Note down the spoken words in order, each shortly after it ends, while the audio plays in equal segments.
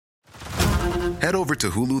Head over to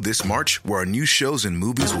Hulu this March, where our new shows and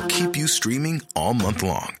movies will keep you streaming all month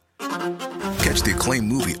long. Catch the acclaimed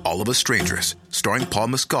movie All of Us Strangers, starring Paul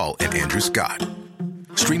Mescal and Andrew Scott.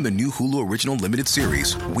 Stream the new Hulu original limited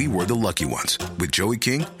series We Were the Lucky Ones with Joey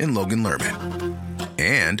King and Logan Lerman.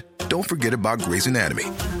 And don't forget about Grey's Anatomy.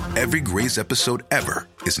 Every Grey's episode ever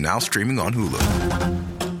is now streaming on Hulu.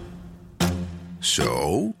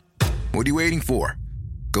 So, what are you waiting for?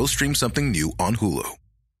 Go stream something new on Hulu.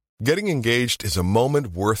 Getting engaged is a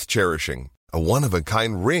moment worth cherishing. A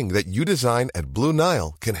one-of-a-kind ring that you design at Blue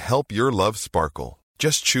Nile can help your love sparkle.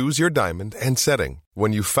 Just choose your diamond and setting.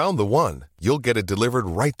 When you've found the one, you'll get it delivered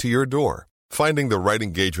right to your door. Finding the right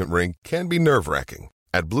engagement ring can be nerve-wracking.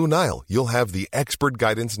 At Blue Nile, you'll have the expert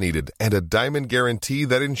guidance needed and a diamond guarantee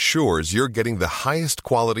that ensures you're getting the highest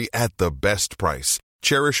quality at the best price.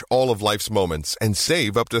 Cherish all of life's moments and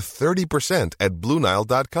save up to 30% at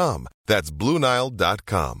BlueNile.com. That's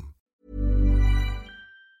BlueNile.com.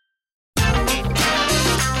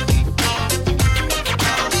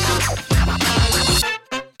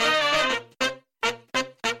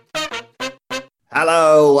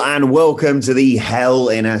 Hello and welcome to the Hell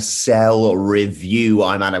in a Cell review.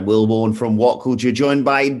 I'm Adam Wilborn from What Culture, joined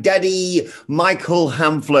by Daddy Michael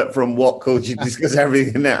Hamflett from What Culture to discuss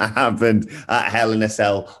everything that happened at Hell in a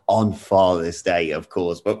Cell on Father's Day, of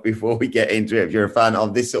course. But before we get into it, if you're a fan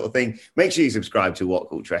of this sort of thing, make sure you subscribe to What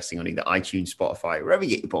Culture Wrestling on either iTunes, Spotify, wherever you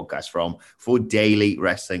get your podcasts from, for daily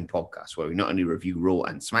wrestling podcasts, where we not only review Raw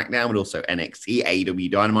and SmackDown, but also NXT,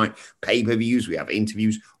 AEW Dynamite, pay-per-views. We have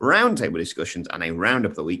interviews, roundtable discussions, and a round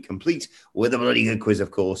of the week, complete with a bloody good quiz,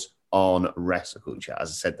 of course, on Wrestle Culture. As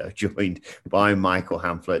I said, though, joined by Michael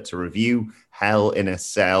Hamflett to review Hell in a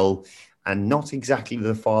Cell, and not exactly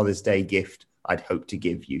the Father's Day gift I'd hoped to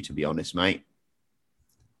give you, to be honest, mate.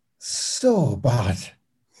 So bad.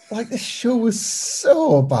 Like, the show was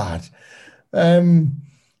so bad.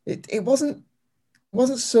 It wasn't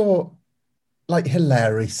so, like,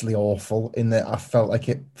 hilariously awful in that I felt like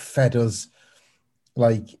it fed us,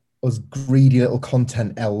 like, us greedy little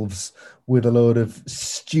content elves with a load of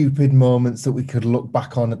stupid moments that we could look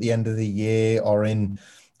back on at the end of the year, or in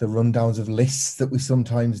the rundowns of lists that we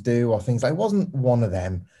sometimes do, or things like. It wasn't one of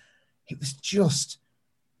them. It was just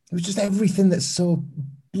everything that's so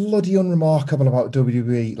bloody unremarkable about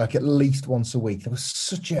WWE, like at least once a week. There was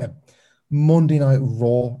such a Monday Night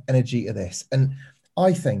Raw energy to this. And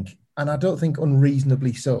I think, and I don't think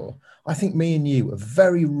unreasonably so, I think me and you are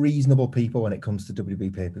very reasonable people when it comes to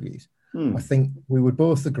WWE pay-per-views. I think we would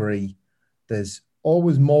both agree there's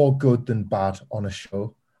always more good than bad on a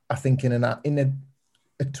show. I think in an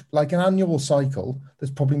annual cycle, there's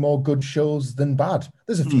probably more good shows than bad.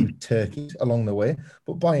 There's a few turkeys along the way,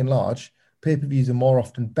 but by and large, pay-per-views are more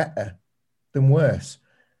often better than worse.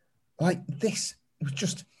 Like this, it was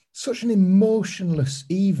just such an emotionless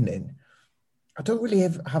evening. I don't really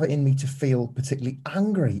have it in me to feel particularly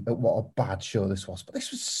angry at what a bad show this was, but this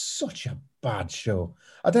was such a bad show.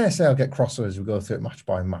 I dare say I'll get crosser as we go through it match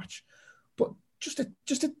by match, but just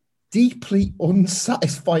a deeply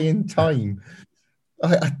unsatisfying time.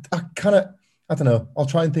 I don't know. I'll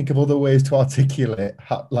try and think of other ways to articulate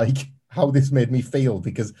how this made me feel,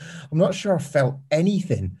 because I'm not sure I felt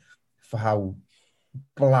anything for how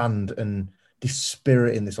bland and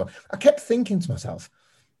dispiriting this was. I kept thinking to myself,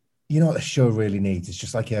 you know what the show really needs? It's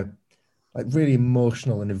just like a really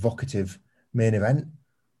emotional and evocative main event.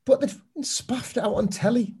 But they've spaffed it out on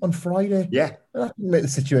telly on Friday. Yeah. And that didn't make the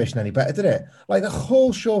situation any better, did it? Like, the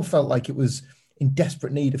whole show felt like it was in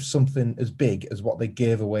desperate need of something as big as what they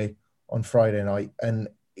gave away on Friday night. And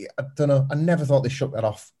I don't know, I never thought they shook that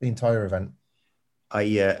off the entire event.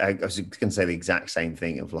 I was going to say the exact same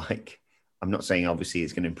thing of, like, I'm not saying obviously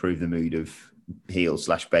it's going to improve the mood of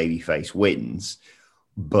heel/babyface wins,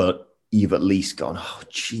 but you've at least gone, oh,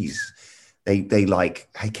 geez. They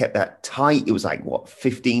kept that tight. It was like,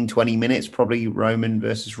 15, 20 minutes, probably, Roman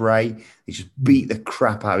versus Ray. They just beat the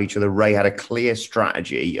crap out of each other. Ray had a clear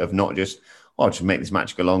strategy of not just make this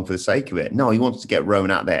match go long for the sake of it. No, he wants to get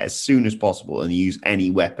Roman out there as soon as possible and use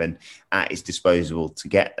any weapon at his disposal to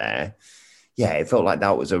get there. Yeah, it felt like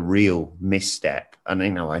that was a real misstep. And,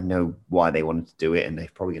 I know why they wanted to do it, and they're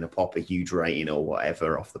probably going to pop a huge rating or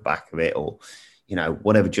whatever off the back of it, or,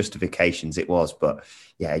 whatever justifications it was. But,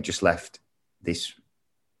 yeah, it just left this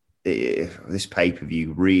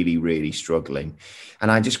pay-per-view really, really struggling.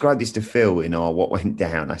 And I described this to Phil in our What Went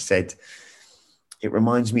Down. I said, it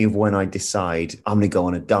reminds me of when I decide I'm going to go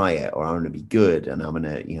on a diet, or I'm going to be good, and I'm going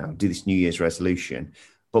to, do this New Year's resolution.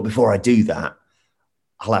 But before I do that,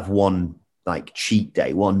 I'll have one cheat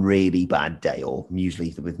day, one really bad day, or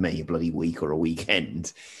usually with me, a bloody week or a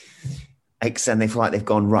weekend. extend, they feel like they've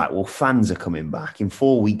gone, right, well, fans are coming back. In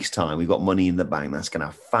 4 weeks' time, we've got Money in the Bank. That's going to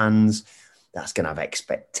have fans. That's going to have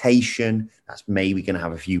expectation. That's maybe going to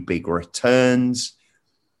have a few big returns.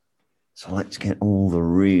 So let's get all the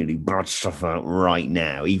really bad stuff out right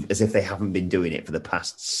now, as if they haven't been doing it for the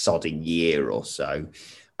past sodding year or so.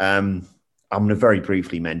 I'm going to very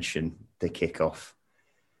briefly mention the kickoff.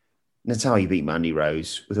 Natalya beat Mandy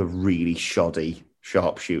Rose with a really shoddy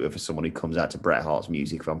sharpshooter for someone who comes out to Bret Hart's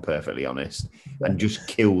music, if I'm perfectly honest, and just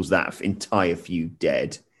kills that entire feud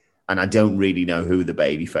dead. And I don't really know who the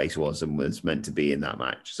babyface was and was meant to be in that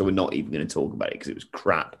match. So we're not even going to talk about it because it was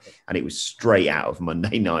crap. And it was straight out of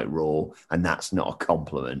Monday Night Raw. And that's not a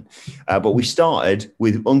compliment. But we started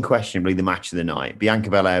with unquestionably the match of the night. Bianca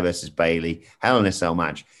Belair versus Bayley. Hell in a Cell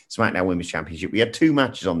match. SmackDown Women's Championship. We had 2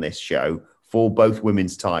 matches on this show for both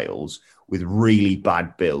women's titles with really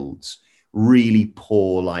bad builds. Really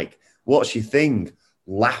poor, like, what's your thing?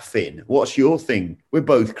 Laughing. What's your thing? We're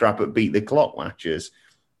both crap at beat the clock matches.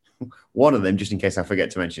 One of them, just in case I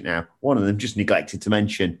forget to mention it now, one of them just neglected to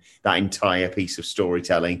mention that entire piece of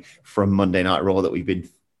storytelling from Monday Night Raw that we've been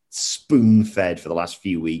spoon-fed for the last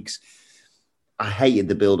few weeks. I hated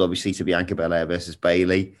the build, obviously, to Bianca Belair versus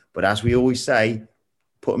Bayley, but as we always say,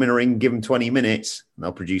 put them in a ring, give them 20 minutes, and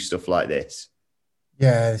they'll produce stuff like this.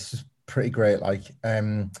 Yeah, this is pretty great. Like,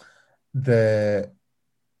 there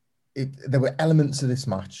were elements of this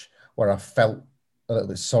match where I felt a little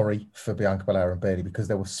bit sorry for Bianca Belair and Bayley because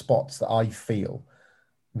there were spots that I feel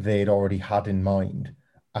they'd already had in mind.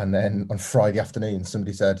 And then on Friday afternoon,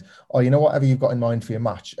 somebody said, oh, you know, whatever you've got in mind for your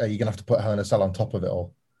match, you're going to have to put Hell in a Cell on top of it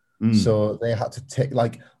all. So they had to take,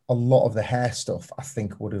 like, a lot of the hair stuff, I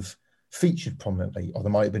think, would have featured prominently, or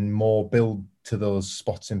there might have been more build to those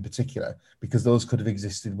spots in particular, because those could have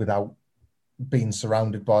existed without being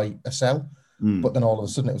surrounded by a cell. But then all of a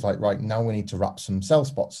sudden it was like, right, now we need to wrap some cell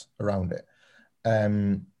spots around it.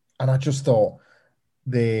 And I just thought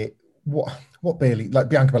what Bayley, like,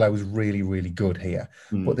 Bianca Belair was really, really good here,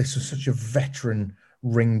 but this was such a veteran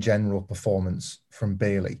ring general performance from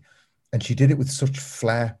Bayley, and she did it with such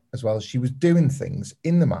flair as well. She was doing things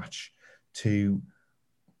in the match to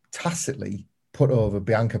tacitly put over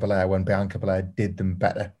Bianca Belair when Bianca Belair did them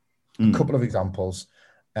better. A couple of examples.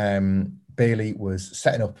 Bayley was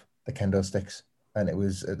setting up the kendo sticks, and it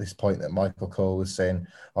was at this point that Michael Cole was saying,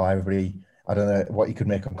 oh, everybody, I don't know what you could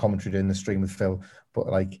make on commentary during the stream with Phil, but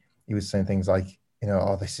like, he was saying things like, you know,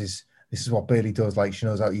 oh, this is what Bayley does. Like, she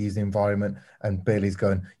knows how to use the environment. And Bayley's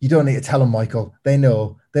going, you don't need to tell them, Michael. They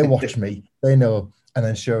know. They watch me. They know. And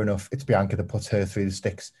then sure enough, it's Bianca that puts her through the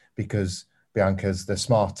sticks because Bianca's the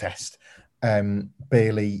smart test.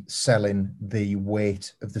 Bayley selling the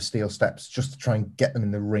weight of the steel steps just to try and get them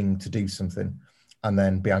in the ring to do something. And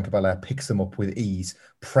then Bianca Belair picks them up with ease,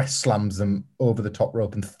 press slams them over the top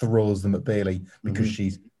rope and throws them at Bayley because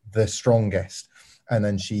she's the strongest. And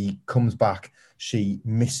then she comes back, she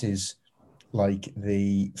misses like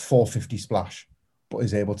the 450 splash, but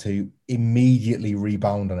is able to immediately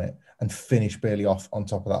rebound on it and finish Bayley off on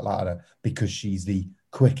top of that ladder because she's the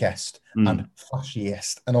quickest and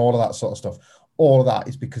flashiest and all of that sort of stuff. All of that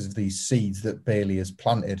is because of these seeds that Bayley has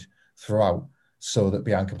planted throughout so that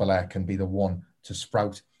Bianca Belair can be the one to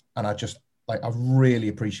sprout. And I just, like, I really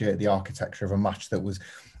appreciate the architecture of a match that was,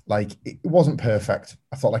 like, it wasn't perfect.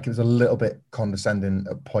 I thought like it was a little bit condescending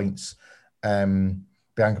at points.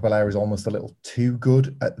 Bianca Belair is almost a little too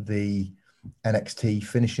good at the NXT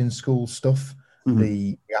finishing school stuff.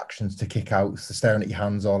 The reactions to kick outs, the staring at your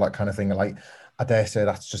hands, all that kind of thing. Like, I dare say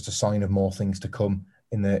that's just a sign of more things to come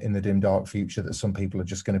in the dim dark future, that some people are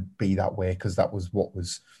just going to be that way because that was what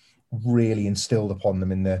was really instilled upon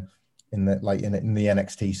them in the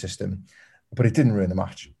NXT system. But it didn't ruin the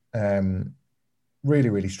match. Really,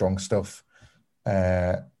 really strong stuff.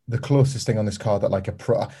 The closest thing on this card that, like, I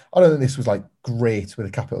don't think this was like great with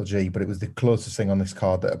a capital G, but it was the closest thing on this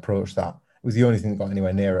card that approached that. It was the only thing that got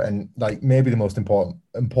anywhere near it. And like, maybe the most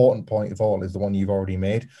important point of all is the one you've already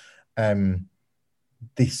made.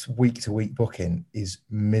 This week-to-week booking is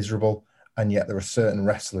miserable, and yet there are certain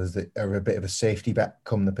wrestlers that are a bit of a safety bet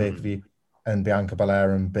come the pay-per-view, and Bianca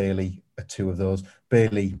Belair and Bayley are two of those.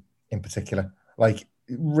 Bayley in particular, like,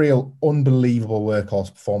 real unbelievable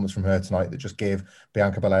workhorse performance from her tonight that just gave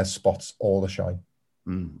Bianca Belair's spots all the shine.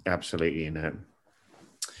 Absolutely, you know.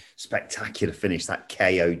 Spectacular finish, that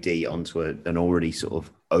KOD onto an already sort of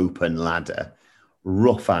open ladder.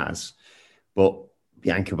 Rough as, but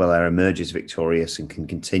Bianca Belair emerges victorious and can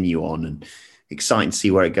continue on, and exciting to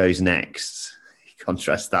see where it goes next.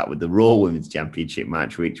 Contrast that with the Raw Women's Championship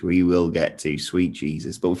match, which we will get to, sweet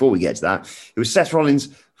Jesus. But before we get to that, it was Seth Rollins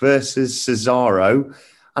versus Cesaro,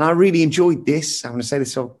 and I really enjoyed this. I'm going to say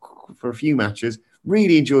this for a few matches.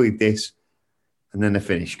 Really enjoyed this. And then the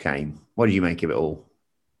finish came. What do you make of it all?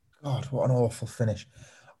 God, what an awful finish.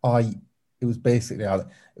 It was basically, I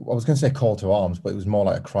was going to say call to arms, but it was more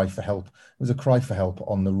like a cry for help. It was a cry for help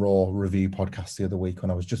on the Raw review podcast the other week when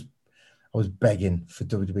I was begging for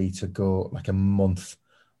WWE to go like a month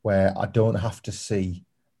where I don't have to see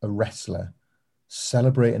a wrestler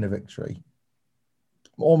celebrating a victory.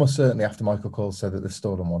 Almost certainly after Michael Cole said that they've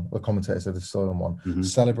stolen one, the commentator said they've stolen one,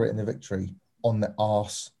 celebrating the victory on the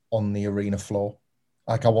arse on the arena floor.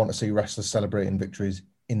 Like I want to see wrestlers celebrating victories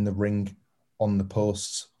in the ring, on the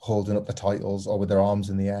posts, holding up the titles or with their arms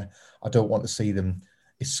in the air. I don't want to see them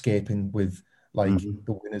escaping with like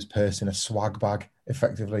the winner's purse in a swag bag,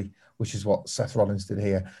 effectively, which is what Seth Rollins did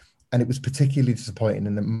here. And it was particularly disappointing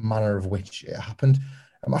in the manner of which it happened.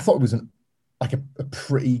 I thought it was a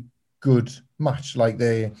pretty good match. Like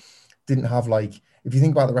they didn't have like, if you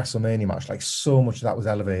think about the WrestleMania match, like so much of that was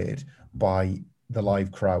elevated by the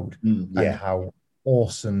live crowd and how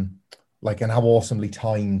awesome, like, and how awesomely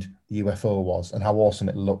timed the UFO was and how awesome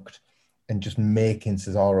it looked, and just making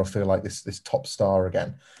Cesaro feel like this top star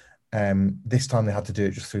again. This time they had to do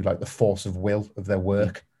it just through like the force of will of their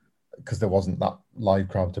work, because there wasn't that live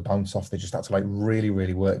crowd to bounce off. They just had to like really,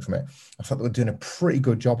 really work from it. I thought they were doing a pretty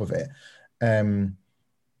good job of it. And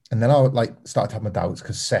then I like started to have my doubts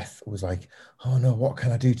because Seth was like, oh no, what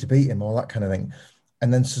can I do to beat him? All that kind of thing.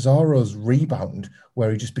 And then Cesaro's rebound,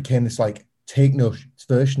 where he just became this like take no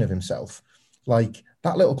version of himself. Like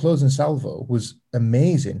that little closing salvo was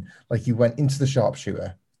amazing. Like he went into the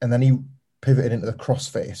sharpshooter and then he pivoted into the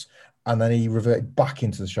crossface and then he reverted back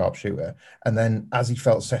into the sharpshooter. And then as he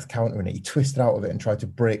felt Seth countering it, he twisted out of it and tried to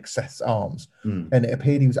break Seth's arms. And it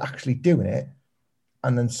appeared he was actually doing it.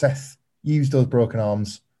 And then Seth used those broken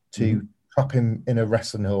arms to trap him in a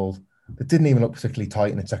wrestling hold that didn't even look particularly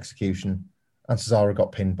tight in its execution. And Cesaro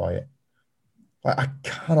got pinned by it. Like, I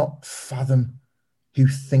cannot fathom who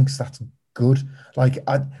thinks that's good. Like,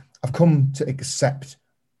 I've come to accept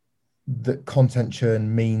that content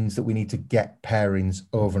churn means that we need to get pairings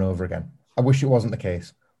over and over again. I wish it wasn't the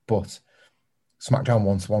case, but SmackDown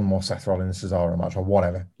wants one more Seth Rollins Cesaro match or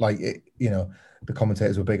whatever. Like, it, you know, the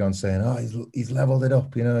commentators were big on saying, oh, he's leveled it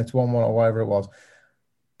up, you know, it's 1-1 or whatever it was.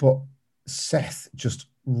 But Seth just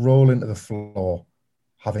rolling to the floor,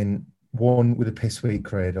 having won with a piss weak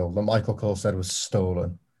cradle that Michael Cole said was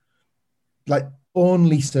stolen, like,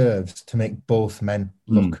 only serves to make both men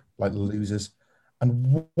look like losers.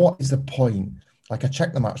 And what is the point? Like, I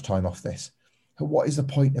checked the match time off this. What is the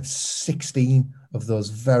point of 16 of those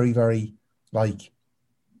very, very, like,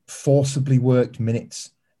 forcibly worked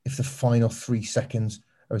minutes if the final 3 seconds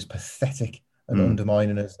are as pathetic and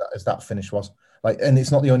undermining as that finish was? Like, and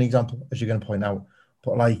it's not the only example, as you're going to point out,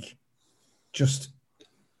 but like, just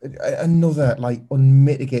another like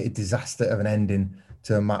unmitigated disaster of an ending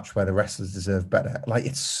to a match where the wrestlers deserve better. Like,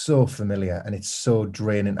 it's so familiar and it's so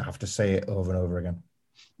draining to have to say it over and over again.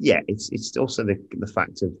 Yeah, it's also the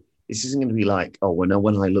fact of this isn't going to be like, oh, when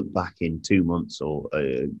I look back in 2 months or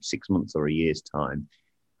 6 months or a year's time,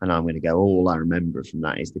 and I'm going to go, all I remember from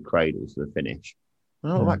that is the cradle to the finish.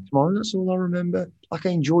 And I'll back tomorrow, that's all I remember. Like, I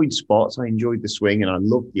enjoyed spots, I enjoyed the swing, and I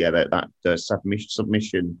loved that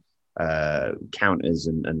submission counters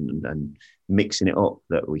and mixing it up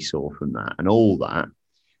that we saw from that and all that.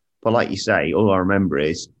 But like you say, all I remember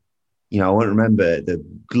is, you know, I won't remember the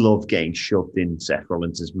glove getting shoved in Seth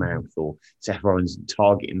Rollins' mouth or Seth Rollins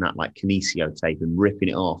targeting that like kinesio tape and ripping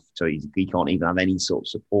it off so he can't even have any sort of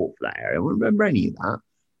support for that area. I won't remember any of that.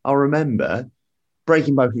 I'll remember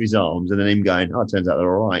breaking both of his arms and then him going, oh, it turns out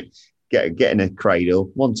they're all right. Getting a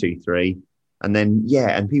cradle, 1, 2, 3. And then,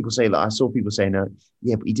 and people say, like, I saw people saying,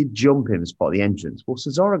 but he did jump him as part of the entrance. Well,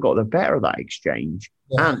 Cesaro got the better of that exchange.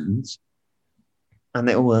 Yeah. And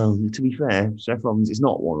they, well, to be fair, Seth Rollins is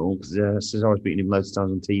not 1-1 because Cesaro's beaten him loads of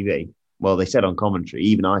times on TV. Well, they said on commentary,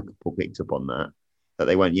 even I picked up on that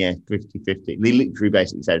they went, 50-50. They literally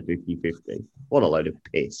basically said 50-50. What a load of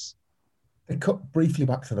piss. They cut briefly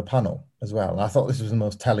back to the panel as well. And I thought this was the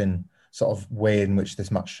most telling sort of way in which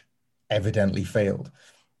this match evidently failed.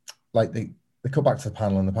 Like, they cut back to the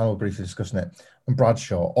panel and the panel were briefly discussing it. And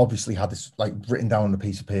Bradshaw obviously had this like written down on a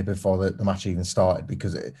piece of paper before the match even started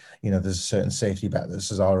because there's a certain safety bet that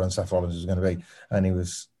Cesaro and Seth Rollins was going to be. And he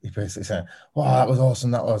basically saying, wow, that was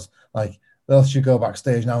awesome. That was like, they should go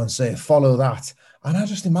backstage now and say, follow that. And I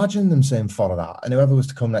just imagine them saying, follow that. And whoever was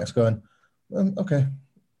to come next going, okay.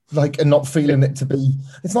 Like, and not feeling it to be,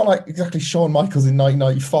 it's not like exactly Shawn Michaels in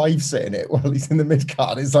 1995 saying it while he's in the mid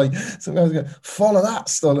card. It's like some guys going, follow that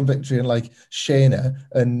stolen victory, and like Shayna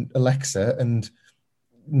and Alexa and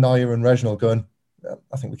Nia and Reginald going,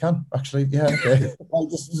 I think we can, actually. Yeah, okay. I'll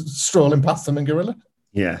just strolling past them in Gorilla.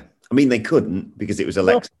 Yeah. I mean, they couldn't because it was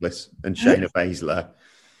Alexa Bliss and Shayna Baszler,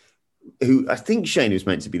 who I think Shayna was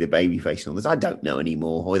meant to be the babyface and all this. I don't know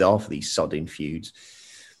anymore with half of these sodding feuds.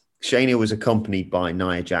 Shayna was accompanied by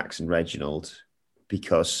Nia Jax and Reginald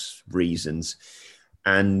because reasons.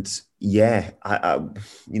 And yeah, I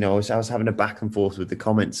was having a back and forth with the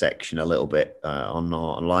comment section a little bit on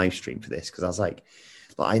live stream for this because I was like,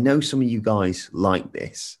 I know some of you guys like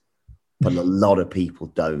this, but a lot of people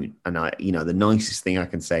don't. And the nicest thing I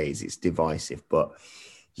can say is it's divisive. But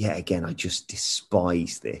yeah, again, I just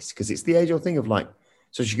despise this because it's the age-old thing of like,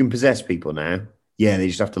 so she can possess people now. Yeah, they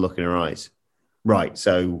just have to look in her eyes. Right.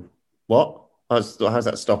 So what? How's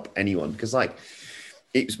that stop anyone? Because like,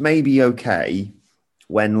 it's maybe okay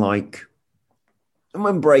when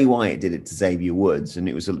Bray Wyatt did it to Xavier Woods, and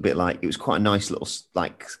it was a bit like, it was quite a nice little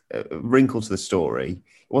like wrinkle to the story.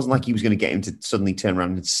 It wasn't like he was going to get him to suddenly turn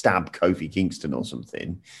around and stab Kofi Kingston or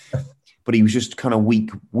something, but he was just kind of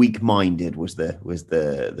weak-minded was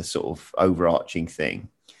the sort of overarching thing.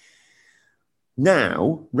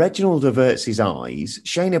 Now, Reginald averts his eyes.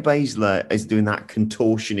 Shayna Baszler is doing that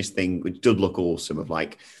contortionist thing, which did look awesome, of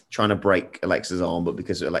like trying to break Alexa's arm, but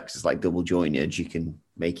because Alexa's like double jointed, you can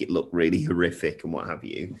make it look really horrific and what have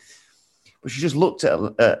you. But she just looked at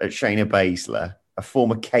Shayna Baszler, a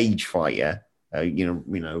former cage fighter,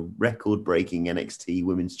 record-breaking NXT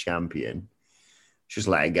Women's Champion. Just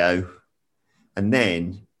let her go. And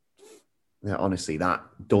then, honestly, that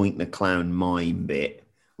Doink the Clown mime bit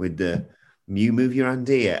with the you move your hand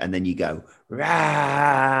here, and then you go,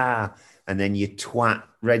 rah, and then you twat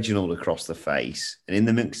Reginald across the face. And in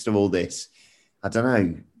the midst of all this, I don't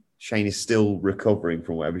know, Shane is still recovering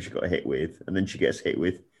from whatever she got hit with. And then she gets hit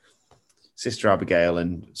with Sister Abigail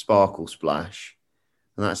and Sparkle Splash.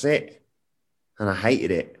 And that's it. And I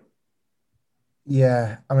hated it.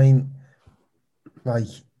 Yeah, I mean, like,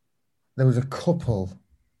 there was a couple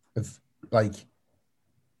of, like,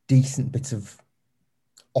 decent bits of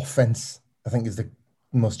offense, I think is the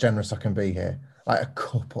most generous I can be here. Like, a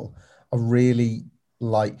couple. I really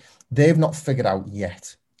like, they've not figured out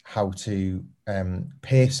yet how to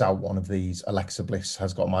pace out one of these Alexa Bliss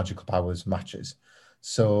has got magical powers matches.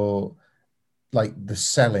 So, like, the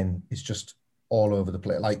selling is just all over the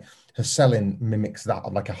place. Like, her selling mimics that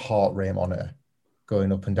of like a heart rate monitor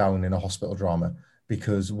going up and down in a hospital drama,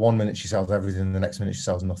 because 1 minute she sells everything, the next minute she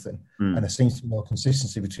sells nothing. And there seems to be no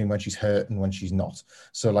consistency between when she's hurt and when she's not.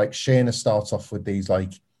 So like Shayna starts off with these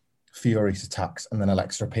like furious attacks, and then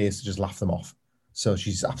Alexa appears to just laugh them off. So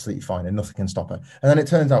she's absolutely fine and nothing can stop her. And then it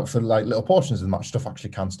turns out for like little portions of the match, stuff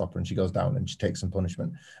actually can stop her, and she goes down and she takes some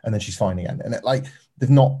punishment, and then she's fine again. And it, like, they've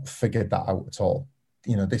not figured that out at all.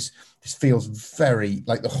 You know, this feels very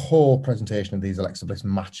like the whole presentation of these Alexa Bliss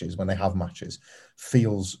matches, when they have matches,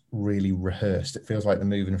 feels really rehearsed. It feels like they're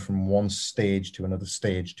moving from one stage to another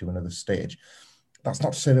stage to another stage. That's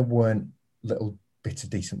not to say there weren't little bits of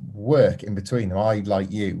decent work in between them. I,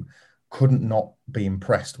 like you, couldn't not be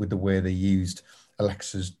impressed with the way they used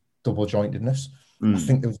Alexa's double jointedness. I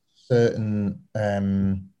think there was a certain,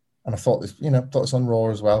 and I thought this on Raw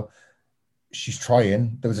as well. She's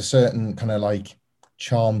trying. There was a certain kind of like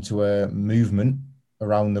charm to her movement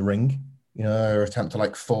around the ring, you know, her attempt to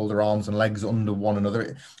like fold her arms and legs under one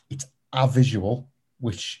another. It's a visual,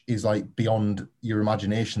 which is like beyond your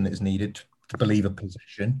imagination that is needed to believe a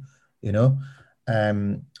position, you know.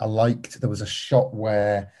 I liked, there was a shot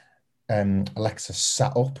where Alexa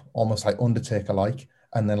sat up almost like Undertaker-like,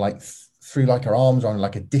 and then like threw like her arms around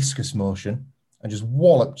like a discus motion and just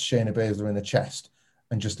walloped Shayna Baszler in the chest.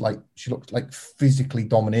 And just like, she looked like physically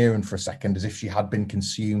domineering for a second, as if she had been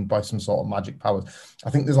consumed by some sort of magic powers. I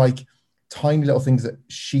think there's like tiny little things that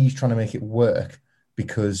she's trying to make it work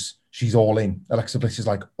because she's all in. Alexa Bliss is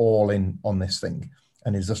like all in on this thing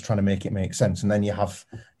and is just trying to make it make sense. And then you have,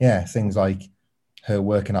 things like her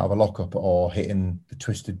working out of a lockup or hitting the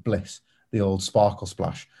Twisted Bliss, the old Sparkle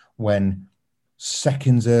Splash, when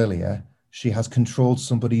seconds earlier she has controlled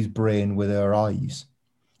somebody's brain with her eyes.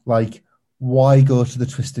 Like, why go to the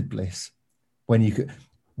Twisted Bliss when you could?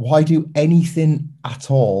 Why do anything at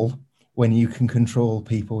all when you can control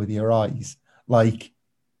people with your eyes? Like,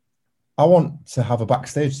 I want to have a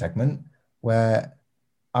backstage segment where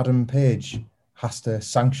Adam Page has to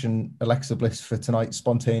sanction Alexa Bliss for tonight's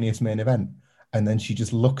spontaneous main event, and then she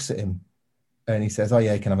just looks at him and he says, "Oh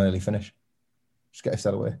yeah, you can have an early finish. Just get us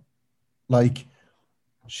out of the way." Like,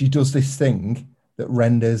 she does this thing that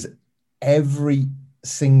renders every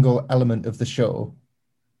single element of the show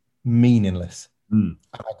meaningless. And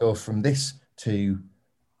I go from this to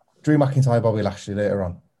Drew McIntyre, Bobby Lashley later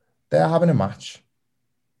on. They're having a match,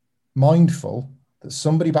 mindful that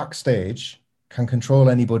somebody backstage can control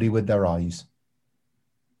anybody with their eyes.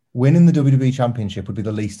 Winning the WWE Championship would be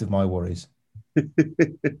the least of my worries.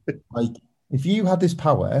 Like, if you had this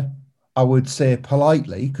power, I would say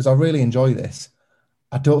politely, because I really enjoy this,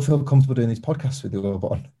 I don't feel comfortable doing these podcasts with you,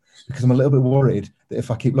 Wilborn, because I'm a little bit worried that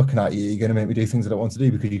if I keep looking at you, you're going to make me do things I don't want to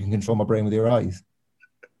do because you can control my brain with your eyes.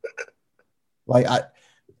 Like,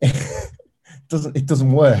 it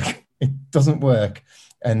doesn't work. It doesn't work.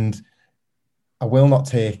 And I will not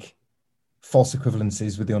take false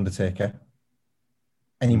equivalencies with The Undertaker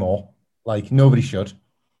anymore. Like, nobody should.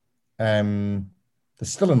 There's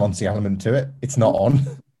still a nonsense element to it. It's not on.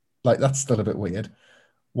 Like, that's still a bit weird.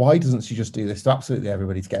 Why doesn't she just do this to absolutely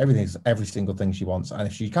everybody, to get every single thing she wants? And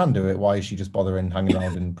if she can do it, why is she just bothering hanging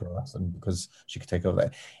around in pro wrestling? Because she could take over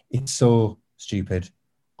there. It's so stupid.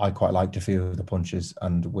 I quite like to feel the punches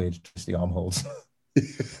and weird twisty armholes.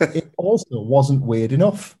 It also wasn't weird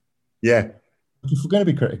enough. Yeah. If we're going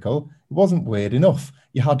to be critical, it wasn't weird enough.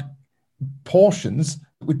 You had portions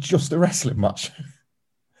that were just a wrestling match.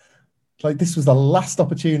 Like, this was the last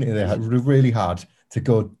opportunity they had, really had, to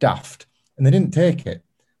go daft, and they didn't take it.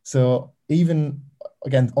 So even,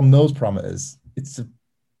 again, on those parameters, it's a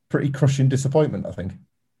pretty crushing disappointment, I think.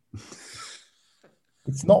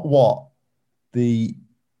 It's not what the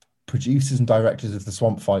producers and directors of the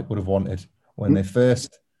Swamp Fight would have wanted when they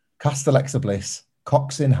first cast Alexa Bliss,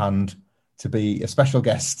 cocks in hand, to be a special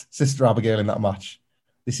guest, Sister Abigail, in that match.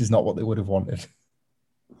 This is not what they would have wanted.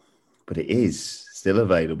 But it is still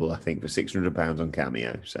available, I think, for £600 on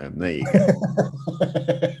Cameo. So there you go.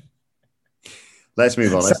 Let's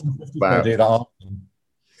move on. Let's talk about...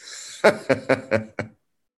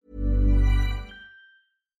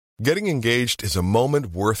 Getting engaged is a moment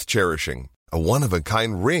worth cherishing. A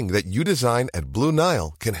one-of-a-kind ring that you design at Blue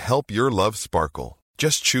Nile can help your love sparkle.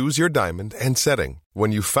 Just choose your diamond and setting.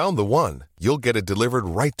 When you've found the one, you'll get it delivered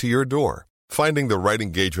right to your door. Finding the right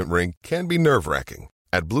engagement ring can be nerve-wracking.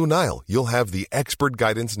 At Blue Nile, you'll have the expert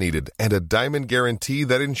guidance needed and a diamond guarantee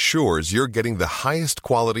that ensures you're getting the highest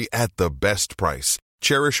quality at the best price.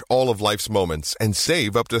 Cherish all of life's moments and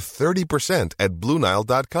save up to 30% at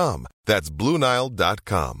BlueNile.com. That's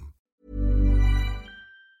BlueNile.com.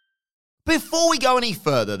 Before we go any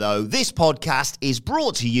further, though, this podcast is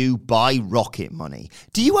brought to you by Rocket Money.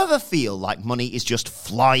 Do you ever feel like money is just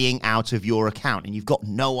flying out of your account and you've got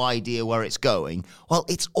no idea where it's going? Well,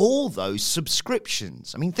 it's all those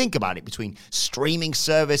subscriptions. I mean, think about it. Between streaming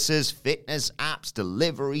services, fitness apps,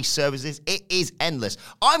 delivery services, it is endless.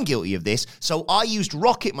 I'm guilty of this, so I used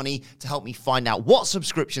Rocket Money to help me find out what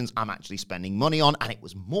subscriptions I'm actually spending money on, and it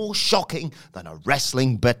was more shocking than a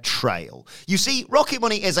wrestling betrayal. You see, Rocket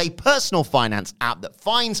Money is a personal finance app that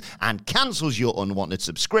finds and cancels your unwanted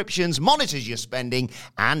subscriptions, monitors your spending,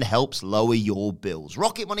 and helps lower your bills.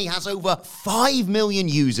 Rocket Money has over 5 million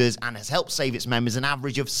users and has helped save its members an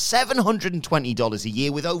average of $720 a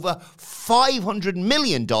year, with over $500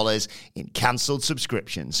 million in cancelled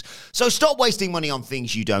subscriptions. So stop wasting money on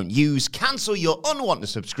things you don't use. Cancel your unwanted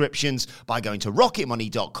subscriptions by going to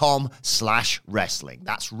rocketmoney.com/wrestling.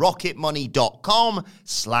 That's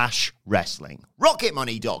rocketmoney.com/wrestling.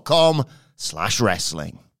 rocketmoney.com/wrestling.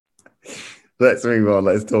 Let's move on.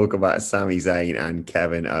 Let's talk about Sami Zayn and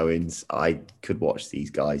Kevin Owens. I could watch these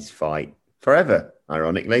guys fight forever,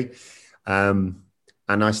 ironically. And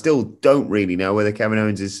I still don't really know whether Kevin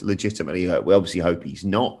Owens is legitimately hurt. We obviously hope he's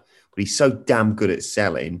not, but he's so damn good at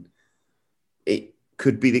selling. It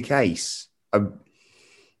could be the case. I've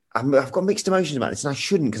got mixed emotions about this, and I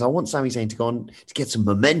shouldn't, because I want Sami Zayn to go on to get some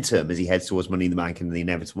momentum as he heads towards Money in the Bank and the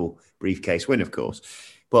inevitable briefcase win, of course.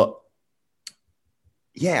 But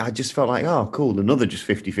yeah, I just felt like, oh, cool, another just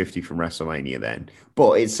 50-50 from WrestleMania then.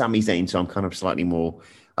 But it's Sami Zayn, so I'm kind of slightly more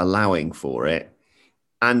allowing for it.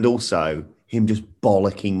 And also, him just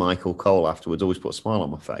bollocking Michael Cole afterwards always put a smile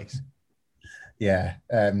on my face. Yeah,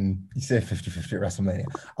 you say 50-50 at WrestleMania.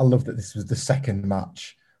 I love that this was the second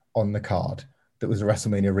match on the card that was a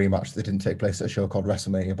WrestleMania rematch that didn't take place at a show called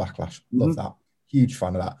WrestleMania Backlash. Love that. Huge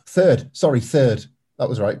fan of that. Third. That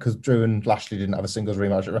was right, because Drew and Lashley didn't have a singles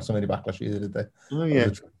rematch at WrestleMania Backlash either, did they? Oh, yeah.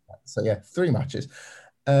 So, yeah, 3 matches.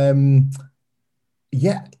 I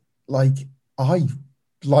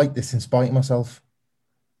like this in spite of myself.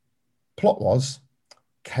 Plot was,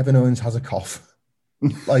 Kevin Owens has a cough.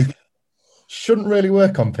 Shouldn't really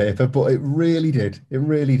work on paper, but it really did. It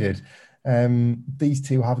really did. These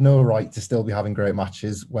two have no right to still be having great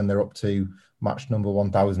matches when they're up to match number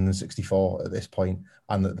 1064 at this point,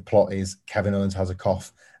 and that the plot is Kevin Owens has a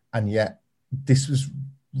cough. And yet this was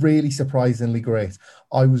really surprisingly great.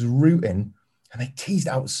 I was rooting, and they teased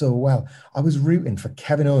out so well. I was rooting for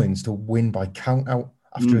Kevin Owens to win by count out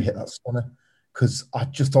after he hit that stunner. because I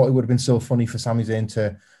just thought it would have been so funny for Sami Zayn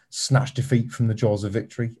to snatch defeat from the jaws of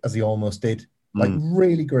victory, as he almost did. Like,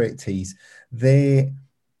 really great tease. They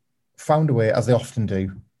found a way, as they often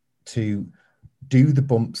do, to do the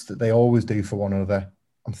bumps that they always do for one another.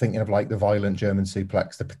 I'm thinking of like the violent German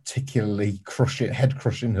suplex, the particularly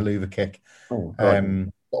head-crushing haluva kick,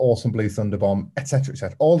 the awesome blue thunder bomb, etc.,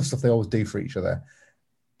 etc. All the stuff they always do for each other.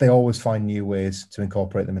 They always find new ways to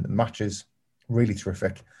incorporate them into the matches. Really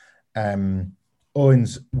terrific.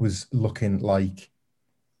 Owens was looking like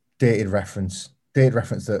dated reference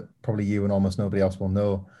that probably you and almost nobody else will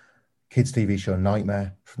know. Kids TV show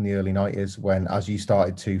Nightmare from the early 90s, when as you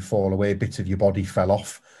started to fall away, bits of your body fell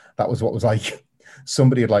off. That was what was like.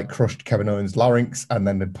 Somebody had like crushed Kevin Owens' larynx and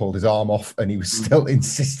then they'd pulled his arm off, and he was still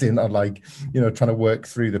insisting on like, trying to work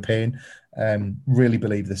through the pain. Really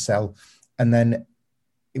believed the sell. And then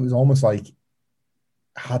it was almost like,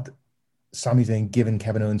 had Sami Zayn given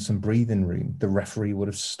Kevin Owens some breathing room, the referee would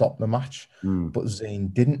have stopped the match, but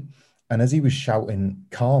Zayn didn't. And as he was shouting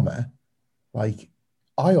karma, like,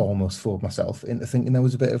 I almost fooled myself into thinking there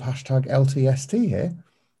was a bit of hashtag LTST here,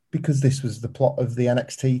 because this was the plot of the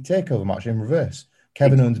NXT TakeOver match in reverse.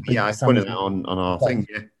 Kevin Owens beat I Sami put it on our thing,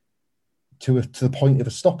 to the point of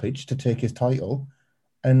a stoppage to take his title,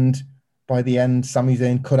 and by the end, Sami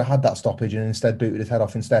Zayn could have had that stoppage and instead booted his head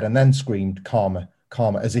off instead, and then screamed karma,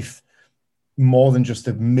 karma, as if more than just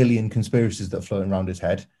a million conspiracies that are floating around his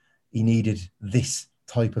head, he needed this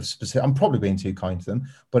type of specific. I'm probably being too kind to them,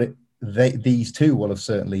 but these two will have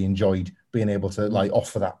certainly enjoyed being able to like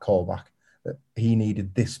offer that callback, that he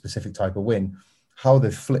needed this specific type of win. How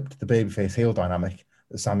they've flipped the babyface heel dynamic,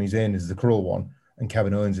 that Sami Zayn is the cruel one and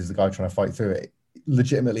Kevin Owens is the guy trying to fight through it.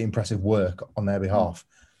 Legitimately impressive work on their behalf.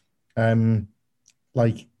 In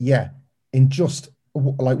just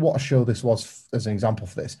like what a show this was as an example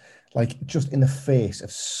for this, like just in the face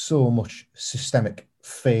of so much systemic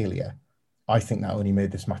failure, I think that only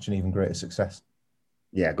made this match an even greater success.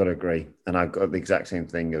 Yeah, I've got to agree. And I've got the exact same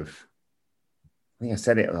thing of, I think I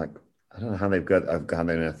said it like, I don't know how they've got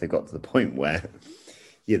to the point where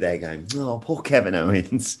you're there going, oh, poor Kevin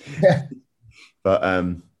Owens. Yeah. But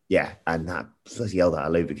and that bloody hell, that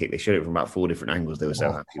Haluva kick, they showed it from about 4 different angles. They were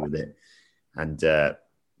so happy with it. And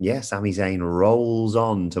Sami Zayn rolls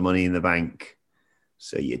on to Money in the Bank.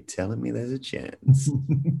 So you're telling me there's a chance?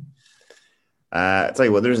 I'll tell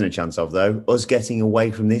you what, there isn't a chance of, though, us getting away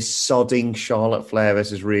from this sodding Charlotte Flair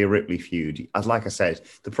versus Rhea Ripley feud. As like I said,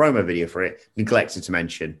 the promo video for it neglected to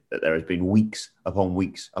mention that there has been weeks upon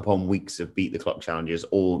weeks upon weeks of Beat the Clock challenges,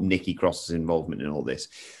 or Nikki Cross's involvement in all this.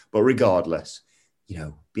 But regardless,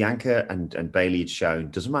 Bianca and Bayley had shown,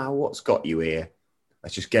 doesn't matter what's got you here,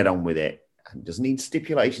 let's just get on with it. And doesn't need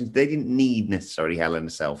stipulations. They didn't need necessarily Hell in a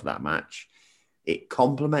Cell for that match. It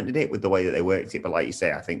complemented it with the way that they worked it. But like you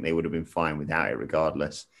say, I think they would have been fine without it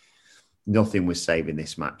regardless. Nothing was saving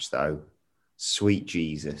this match, though. Sweet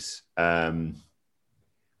Jesus. Again,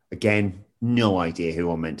 no idea who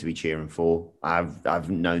I'm meant to be cheering for. I've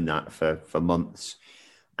known that for months.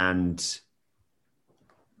 And,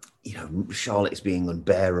 Charlotte is being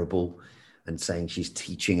unbearable and saying she's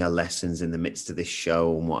teaching her lessons in the midst of this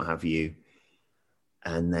show and what have you.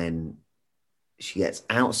 And then she gets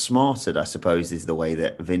outsmarted, I suppose, is the way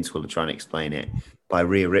that Vince will try and explain it, by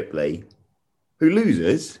Rhea Ripley, who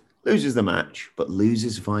loses the match, but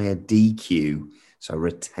loses via DQ, so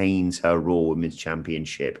retains her Raw Women's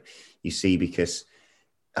Championship. You see, because,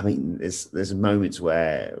 there's moments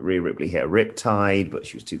where Rhea Ripley hit a riptide, but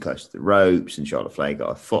she was too close to the ropes, and Charlotte Flair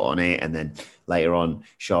got a foot on it, and then later on,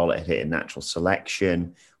 Charlotte had hit a natural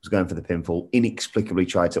selection, was going for the pinfall, inexplicably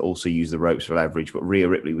tried to also use the ropes for leverage, but Rhea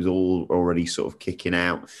Ripley was already sort of kicking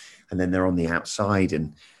out, and then they're on the outside,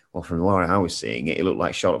 and from the way I was seeing it, it looked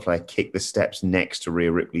like Charlotte Flair kicked the steps next to Rhea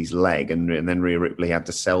Ripley's leg, and then Rhea Ripley had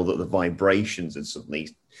to sell that the vibrations had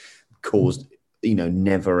suddenly caused,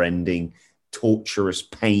 never-ending torturous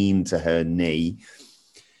pain to her knee.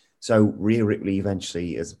 So Rhea Ripley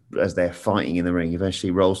eventually, as they're fighting in the ring,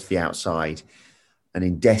 eventually rolls to the outside, and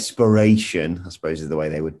in desperation, I suppose is the way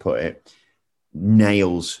they would put it,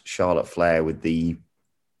 nails Charlotte Flair with the,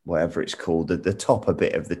 whatever it's called, the topper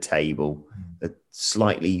bit of the table, the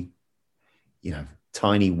slightly,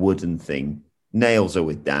 tiny wooden thing, nails her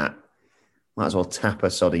with that. Might as well tap her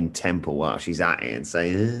sodding temple while she's at it and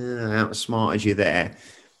say, outsmarted you there.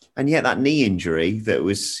 And yet that knee injury that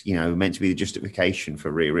was, meant to be the justification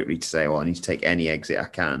for Rhea Ripley to say, I need to take any exit I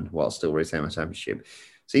can while still retaining my championship,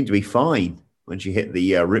 seemed to be fine when she hit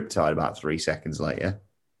the riptide about 3 seconds later.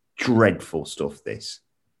 Dreadful stuff, this.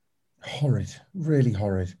 Horrid. Really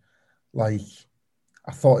horrid. Like,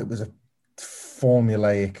 I thought it was a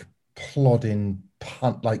formulaic, plodding,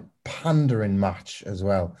 pandering match as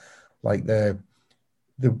well. Like the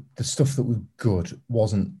stuff that was good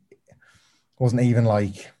wasn't even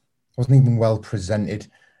well presented.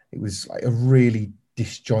 It was like a really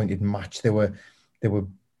disjointed match. They were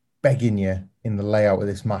begging you in the layout of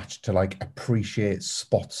this match to like appreciate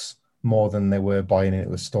spots more than they were buying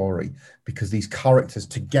into a story, because these characters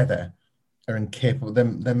together are incapable.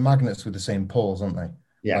 They're magnets with the same poles, aren't they?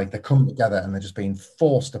 Yeah. Like, they're coming together and they're just being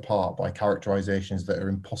forced apart by characterizations that are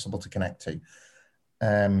impossible to connect to.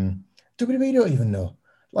 WWE don't even know.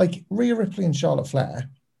 Like, Rhea Ripley and Charlotte Flair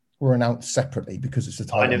were announced separately because it's a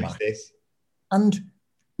title match. This. And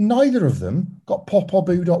neither of them got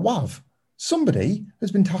pop-or-boo.wav. Somebody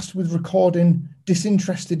has been tasked with recording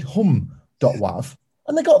disinterested hum.wav,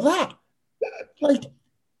 and they got that. Like,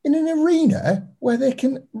 in an arena where they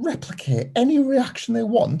can replicate any reaction they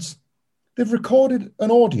want, they've recorded an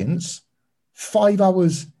audience 5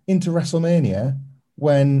 hours into WrestleMania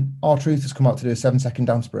when R-Truth has come out to do a 7-second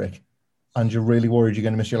dance break, and you're really worried you're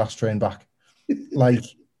going to miss your last train back. Like,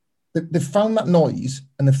 they've found that noise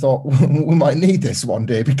and they've thought, we might need this one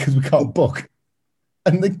day because we can't book.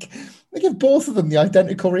 And they give both of them the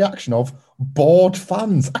identical reaction of bored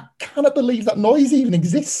fans. I cannot believe that noise even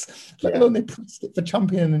exists, let alone they pressed it for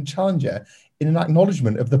champion and challenger in an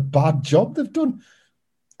acknowledgement of the bad job they've done.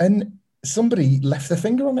 And somebody left their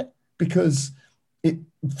finger on it because it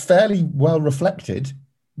fairly well reflected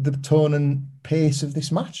the tone and pace of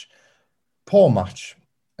this match. Poor match.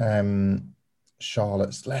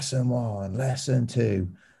 Charlotte's lesson 1, lesson 2.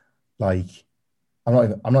 Like, I'm not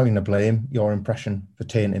even going to blame your impression for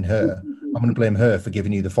tainting her. I'm going to blame her for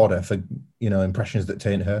giving you the fodder for, impressions that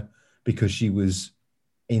taint her, because she was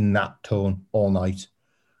in that tone all night,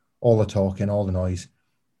 all the talking, all the noise.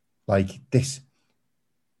 Like, this,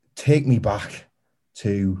 take me back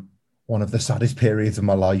to one of the saddest periods of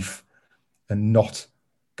my life and not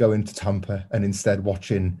going to Tampa and instead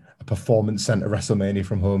watching a Performance Center WrestleMania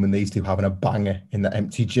from home and these two having a banger in the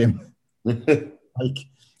empty gym. Like,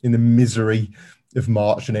 in the misery of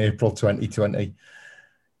March and April 2020.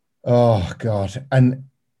 Oh, God. And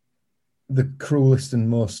the cruelest and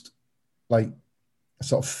most, like,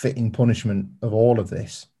 sort of fitting punishment of all of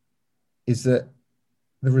this is that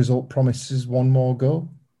the result promises one more go.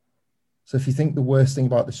 So if you think the worst thing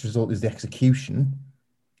about this result is the execution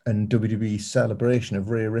and WWE's celebration of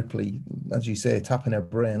Rhea Ripley, as you say, tapping her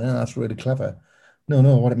brain, that's really clever. No,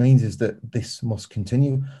 what it means is that this must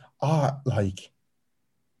continue.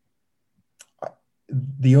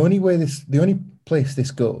 The only place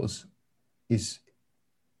this goes is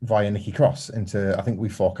via Nikki Cross into, I think we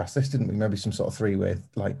forecast this, didn't we? Maybe some sort of 3-way.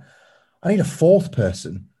 Like, I need a fourth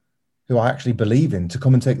person who I actually believe in to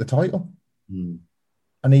come and take the title.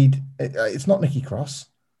 It's not Nikki Cross.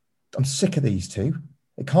 I'm sick of these two.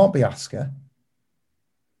 It can't be Asuka.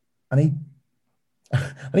 I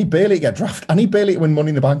need Bayley to get drafted. I need Bayley to win Money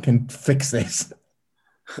in the Bank and fix this.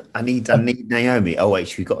 I need Naomi. Oh wait,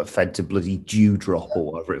 she got fed to bloody dewdrop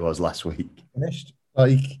or whatever it was last week. Finished.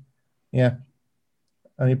 I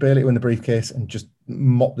need Bayley to win the briefcase and just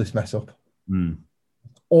mop this mess up.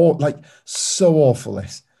 Or, like, so awful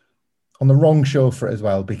this. On the wrong show for it as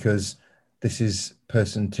well, because this is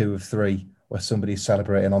person 2 of 3 where somebody's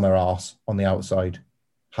celebrating on their arse on the outside,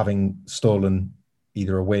 having stolen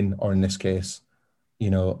either a win or, in this case,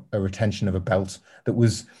 a retention of a belt that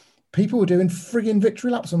was... People were doing frigging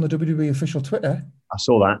victory laps on the WWE official Twitter. I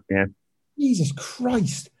saw that, yeah. Jesus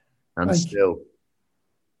Christ. And still.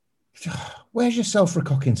 Where's your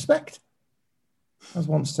self-recocking spect? As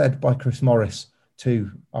once said by Chris Morris,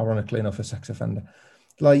 too, ironically enough, a sex offender.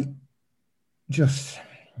 Like, just,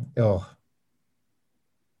 hot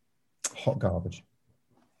garbage.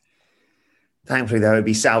 Thankfully, though, it'd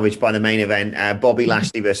be salvaged by the main event. Bobby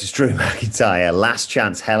Lashley versus Drew McIntyre. Last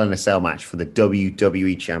chance Hell in a Cell match for the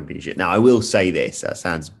WWE Championship. Now, I will say this. That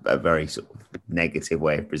sounds a very sort of negative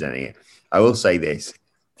way of presenting it. I will say this.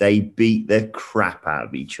 They beat the crap out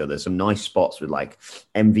of each other. Some nice spots with, like,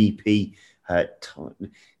 MVP.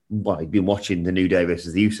 He'd been watching the New Day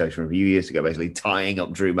versus the Usos from a few years ago, basically tying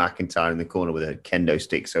up Drew McIntyre in the corner with a kendo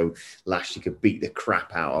stick so Lashley could beat the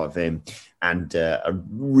crap out of him. And a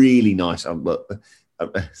really nice,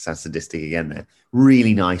 sounds sadistic again there,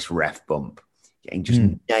 really nice ref bump, getting just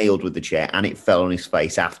nailed with the chair, and it fell on his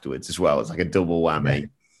face afterwards as well. It's like a double whammy. Yeah.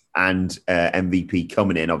 And MVP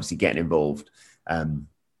coming in, obviously getting involved,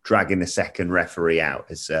 dragging the second referee out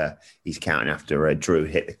as he's counting after Drew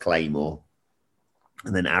hit the Claymore,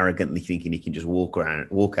 and then arrogantly thinking he can just walk out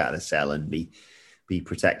of the cell and be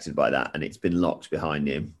protected by that. And it's been locked behind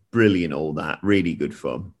him. Brilliant, all that. Really good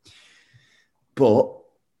fun. But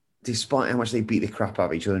despite how much they beat the crap out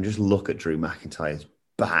of each other, and just look at Drew McIntyre's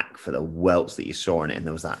back for the welts that you saw in it. And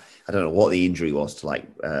there was that, I don't know what the injury was to like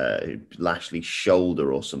Lashley's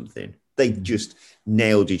shoulder or something. They just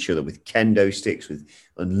nailed each other with kendo sticks, with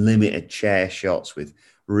unlimited chair shots, with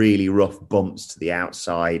really rough bumps to the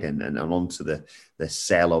outside and onto the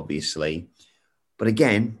cell, obviously. But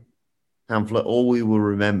again, Hamflet, all we will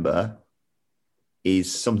remember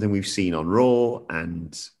is something we've seen on Raw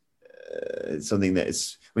and something that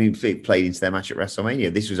is, it played into their match at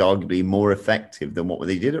WrestleMania. This was arguably more effective than what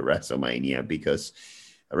they did at WrestleMania, because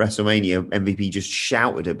at WrestleMania, MVP just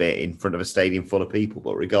shouted a bit in front of a stadium full of people.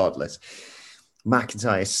 But regardless,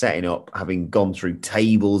 McIntyre setting up, having gone through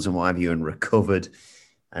tables and what have you, and recovered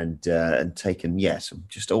and taken, some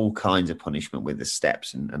just all kinds of punishment with the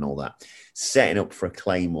steps and all that. Setting up for a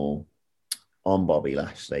Claymore on Bobby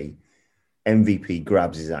Lashley. MVP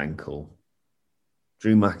grabs his ankle.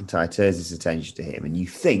 Drew McIntyre turns his attention to him, and you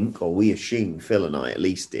think, or we assume, Phil and I at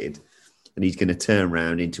least did, that he's going to turn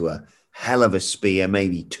around into a hell of a spear,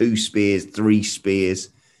 maybe 2 spears, 3 spears,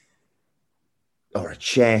 or a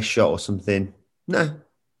chair shot or something. No.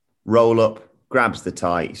 Roll up, grabs the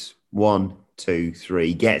tights. 1, 2,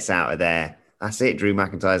 3, gets out of there. That's it. Drew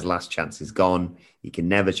McIntyre's last chance is gone. He can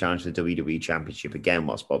never challenge the WWE Championship again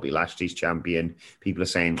whilst Bobby Lashley's champion. People are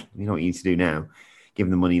saying, you know what you need to do now? Give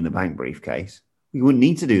him the Money in the Bank briefcase. You wouldn't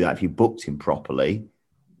need to do that if you booked him properly.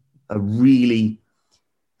 A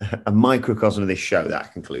microcosm of this show,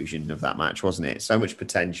 that conclusion of that match, wasn't it? So much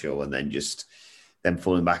potential, and then just them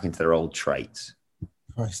falling back into their old traits.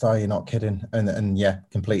 Christ, are you not kidding? And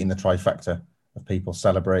completing the trifecta of people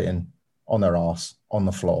celebrating on their arse, on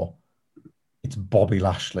the floor. It's Bobby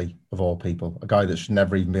Lashley, of all people, a guy that should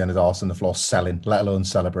never even be on his arse on the floor selling, let alone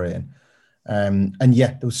celebrating.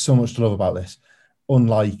 There was so much to love about this.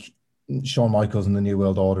 Unlike Shawn Michaels and the New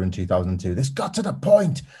World Order in 2002, this got to the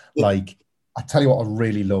point. Like, I tell you what I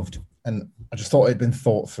really loved, and I just thought it had been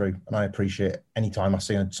thought through, and I appreciate any time I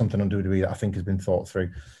see something on WWE that I think has been thought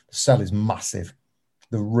through. The cell is massive.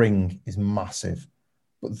 The ring is massive.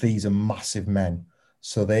 But these are massive men.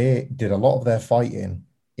 So they did a lot of their fighting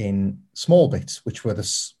in small bits, which were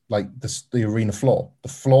the arena floor. The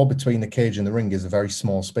floor between the cage and the ring is a very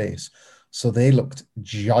small space. So they looked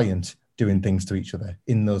giant doing things to each other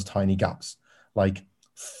in those tiny gaps. Like,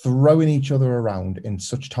 throwing each other around in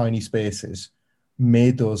such tiny spaces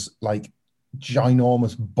made those like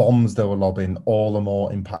ginormous bombs they were lobbing all the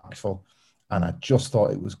more impactful. And I just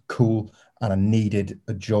thought it was cool, and I needed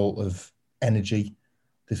a jolt of energy.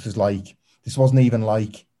 This wasn't even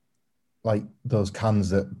like those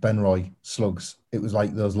cans that Ben Roy slugs. It was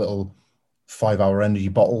like those little 5-hour energy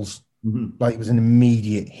bottles. Mm-hmm. Like, it was an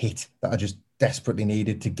immediate hit that I just desperately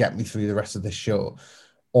needed to get me through the rest of this show.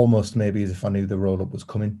 Almost maybe as if I knew the roll-up was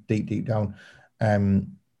coming deep down.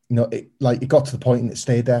 It got to the point and it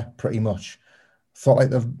stayed there pretty much. Thought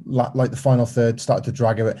like the final third started to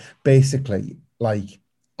drag a bit. Basically, like,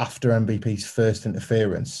 after MVP's first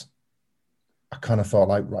interference, I kind of thought,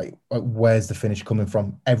 right, where's the finish coming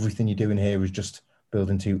from? Everything you're doing here is just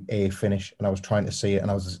building to a finish. And I was trying to see it, and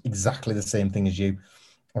I was exactly the same thing as you.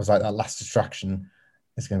 I was like, that last distraction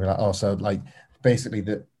is going to be like, oh, so like basically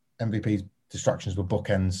the MVP's distractions were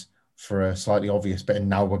bookends for a slightly obvious bit, and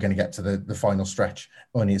now we're going to get to the final stretch.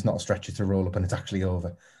 Only it's not a stretch, it's a roll up, and it's actually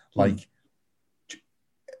over. Like,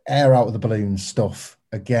 air out of the balloon stuff.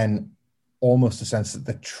 Again, almost a sense that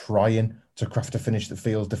they're trying to craft a finish that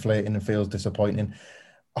feels deflating and feels disappointing.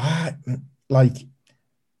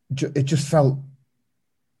 It just felt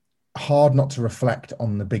hard not to reflect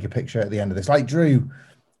on the bigger picture at the end of this. Like, Drew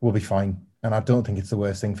will be fine, and I don't think it's the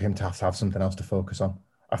worst thing for him to have something else to focus on.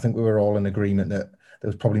 I think we were all in agreement that there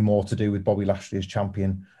was probably more to do with Bobby Lashley as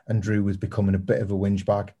champion, and Drew was becoming a bit of a whinge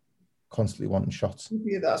bag, constantly wanting shots.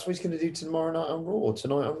 Yeah, that's what he's going to do tonight on Raw,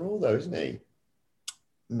 though, isn't he?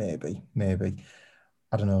 Maybe.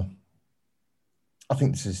 I don't know. I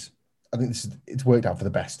think it's worked out for the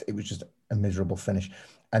best. It was just a miserable finish.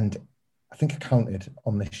 And I think I counted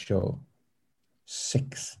on this show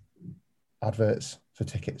 6 adverts for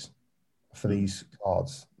tickets for these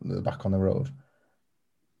cards that are back on the road.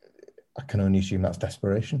 I can only assume that's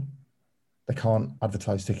desperation. They can't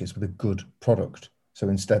advertise tickets with a good product. So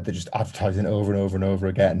instead, they're just advertising over and over and over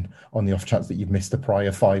again on the off chance that you've missed the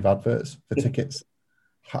prior 5 adverts for tickets.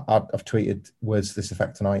 I've tweeted words to this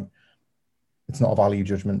effect tonight. It's not a value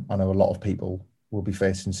judgment. I know a lot of people will be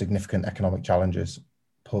facing significant economic challenges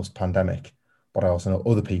post-pandemic, but I also know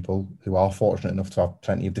other people who are fortunate enough to have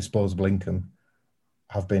plenty of disposable income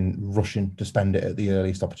have been rushing to spend it at the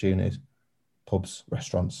earliest opportunities. Pubs,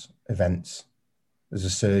 restaurants, events. There's a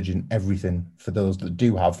surge in everything for those that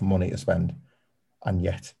do have money to spend. And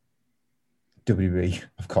yet, WWE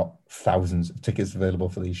have got thousands of tickets available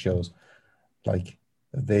for these shows. Like,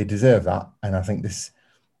 they deserve that. And I think this,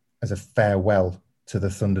 as a farewell to the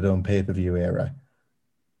Thunderdome pay-per-view era,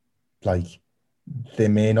 like, they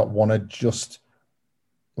may not want to just,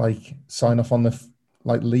 like, sign off on the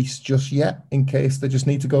lease just yet, in case they just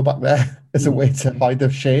need to go back there as a way to hide their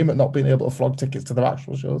shame at not being able to flog tickets to their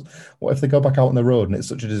actual shows. What if they go back out on the road and it's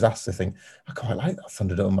such a disaster thing? I quite like that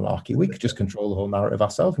Thunderdome malarkey. We could just control the whole narrative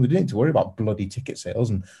ourselves. We didn't need to worry about bloody ticket sales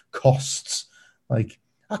and costs. Like,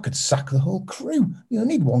 I could sack the whole crew. You know, I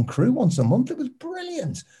need one crew once a month. It was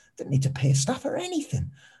brilliant. Didn't need to pay staff or anything.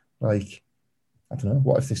 Like, I don't know.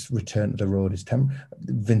 What if this return to the road is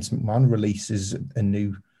Vince McMahon releases a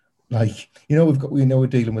new, like, you know, we're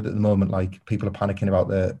dealing with at the moment, like, people are panicking about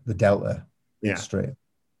the Delta strain.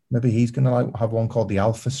 Maybe he's going to, like, have one called the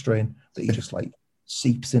Alpha strain that he just, like,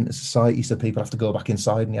 seeps into society, so people have to go back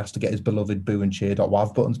inside and he has to get his beloved boo and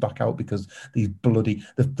cheer.wav buttons back out because these bloody,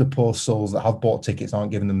 the poor souls that have bought tickets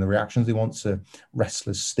aren't giving them the reactions they want, so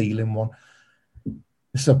wrestlers stealing one.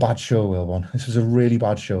 This is a bad show, Wilborn. This was a really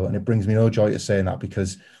bad show, and it brings me no joy to saying that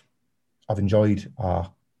because I've enjoyed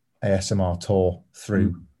our ASMR tour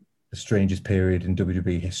through the strangest period in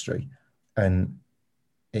WWE history, and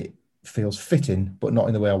it feels fitting, but not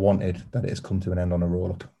in the way I wanted, that it has come to an end on a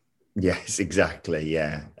roll-up. Yes, exactly,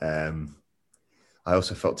 yeah. I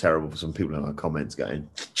also felt terrible for some people in our comments going,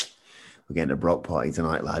 we're getting a Brock party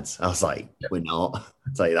tonight, lads. I was like, we're not.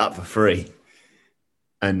 I'll tell you that for free.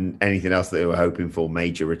 And anything else that they were hoping for,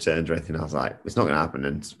 major returns or anything, I was like, it's not going to happen,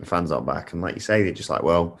 and the fans aren't back. And like you say, they're just like,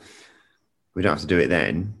 well, we don't have to do it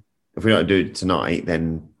then. If we don't do it tonight,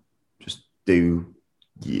 then just do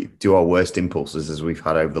our worst impulses as we've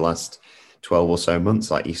had over the last 12 or so months,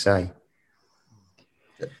 like you say.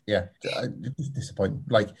 Yeah, it's disappointing,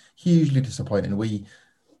 like, hugely disappointing.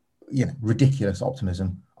 Ridiculous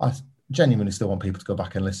optimism. I genuinely still want people to go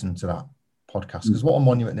back and listen to that podcast, because what a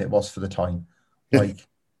monument it was for the time. Like,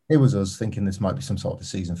 it was us thinking this might be some sort of a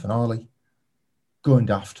season finale, going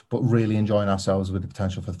daft, but really enjoying ourselves with the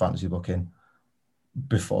potential for the fantasy booking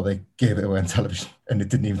before they gave it away on television and it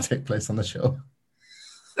didn't even take place on the show.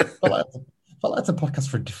 felt like it's a podcast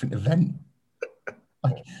for a different event.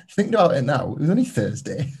 Like, thinking about it now, it was only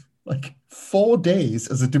Thursday. Like, 4 days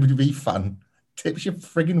as a WWE fan tips your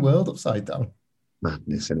frigging world upside down.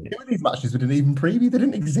 Madness, isn't it? Two of these matches we didn't even preview. They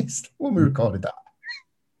didn't exist when we recorded that.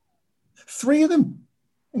 3 of them,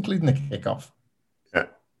 including the kickoff. Yeah.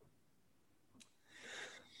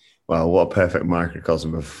 Well, what a perfect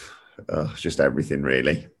microcosm of just everything,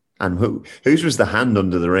 really. And whose was the hand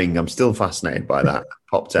under the ring? I'm still fascinated by that.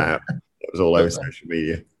 Popped out. It was all over social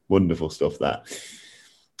media. Wonderful stuff, that.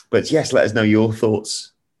 But yes, let us know your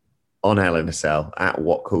thoughts on Hell in a Cell at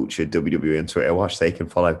WhatCultureWWE on Twitter. Watch, they can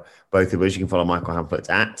follow both of us. You can follow Michael Hamflett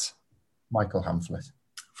at Michael Hamflett.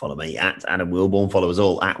 Follow me at Adam Wilborn. Follow us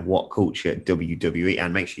all at WhatCultureWWE.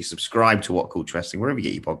 And make sure you subscribe to What Culture Wrestling, wherever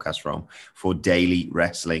you get your podcasts from, for daily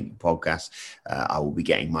wrestling podcasts. I will be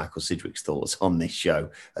getting Michael Sidgwick's thoughts on this show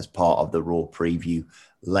as part of the Raw preview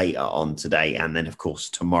later on today. And then, of course,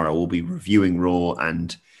 tomorrow we'll be reviewing Raw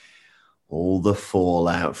and all the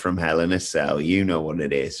fallout from Hell in a Cell. You know what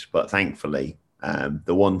it is. But thankfully,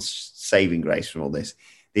 the one saving grace from all this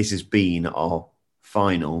has been our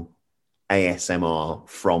final ASMR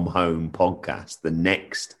from home podcast. The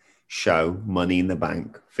next show, Money in the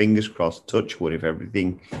Bank, fingers crossed, touch wood, if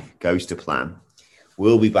everything goes to plan,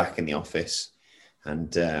 we'll be back in the office,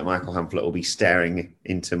 and Michael Hamflett will be staring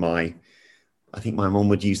into my, I think my mum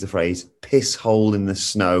would use the phrase, piss hole in the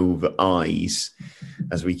snow of eyes,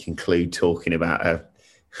 as we conclude talking about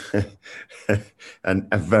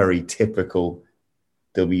a very typical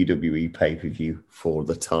WWE pay-per-view for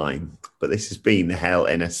the time. But this has been the Hell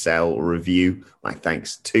in a Cell review. My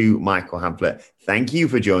thanks to Michael Hamflett. Thank you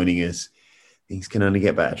for joining us. Things can only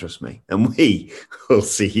get better, trust me. And we will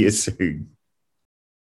see you soon.